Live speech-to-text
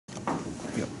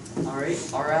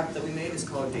Alright, our app that we made is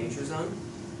called Danger Zone.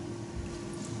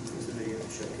 Here's the video to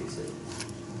showcase it.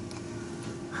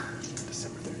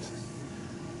 December 30th.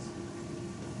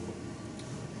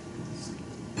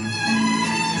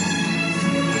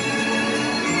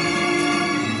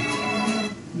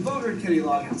 We've all heard Kenny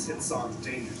Loggins' hit song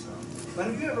Danger Zone, but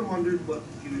have you ever wondered what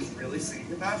he was really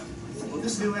singing about? Well,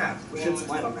 this new app sheds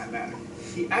light on that matter.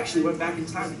 He actually went back in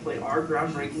time to play our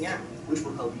groundbreaking app, which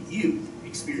will help you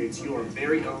experience your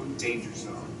very own danger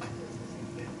zone.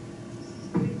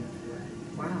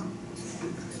 Wow.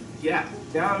 Yeah,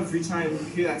 now every time you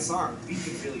hear that song, you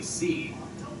can really see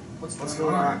what's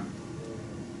going on.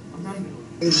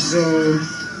 Zone,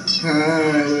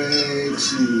 highway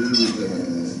to the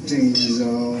danger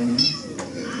zone.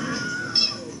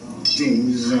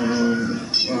 Danger zone,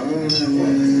 highway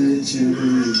to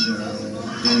the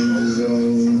danger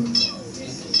zone.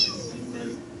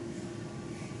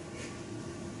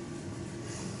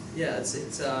 Yeah, it's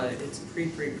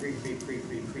pre-beta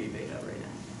right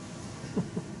now.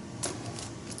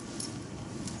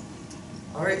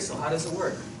 Alright, so how does it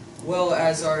work? Well,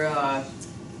 as our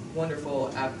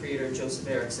wonderful app creator Joseph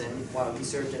Erickson, while he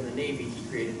served in the Navy, he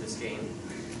created this game.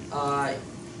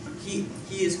 He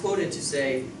is quoted to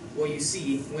say, well, you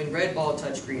see, when red ball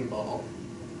touch green ball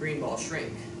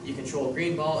shrink. You control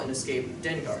green ball and escape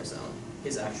Dengar zone,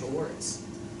 his actual words.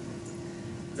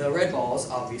 The red balls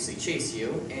obviously chase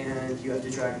you, and you have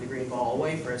to drag the green ball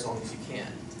away for as long as you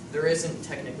can. There isn't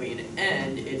technically an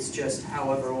end, it's just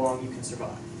however long you can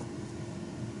survive.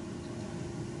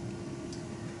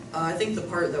 I think the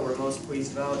part that we're most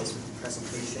pleased about is with the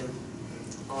presentation,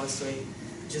 honestly.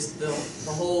 Just the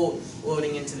whole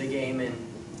loading into the game and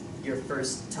your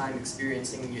first time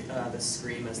experiencing the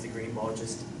scream as the green ball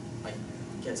just like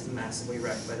gets massively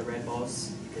wrecked by the red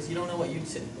balls, because you don't know what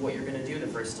you're going to do the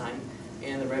first time,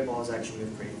 and the red balls actually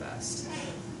move pretty fast.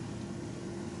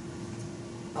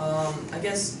 I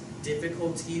guess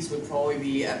difficulties would probably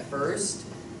be, at first,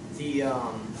 the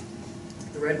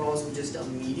red balls would just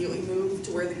immediately move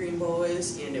to where the green ball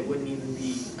is, and you wouldn't even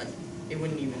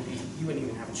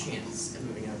have a chance of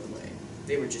moving out of the way.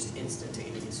 They were just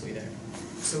instantaneously there.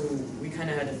 So we kind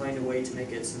of had to find a way to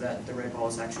make it so that the red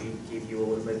balls actually gave you a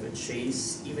little bit of a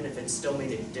chase. Even if it still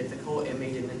made it difficult, it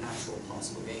made it an actual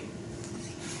possible game.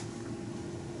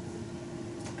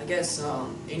 I guess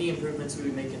any improvements we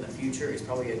would make in the future is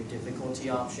probably a difficulty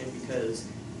option, because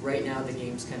right now the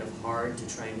game's kind of hard to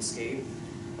try and escape,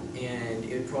 and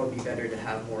it would probably be better to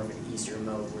have more of an easier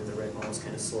mode where the red balls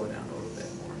kind of slow down a little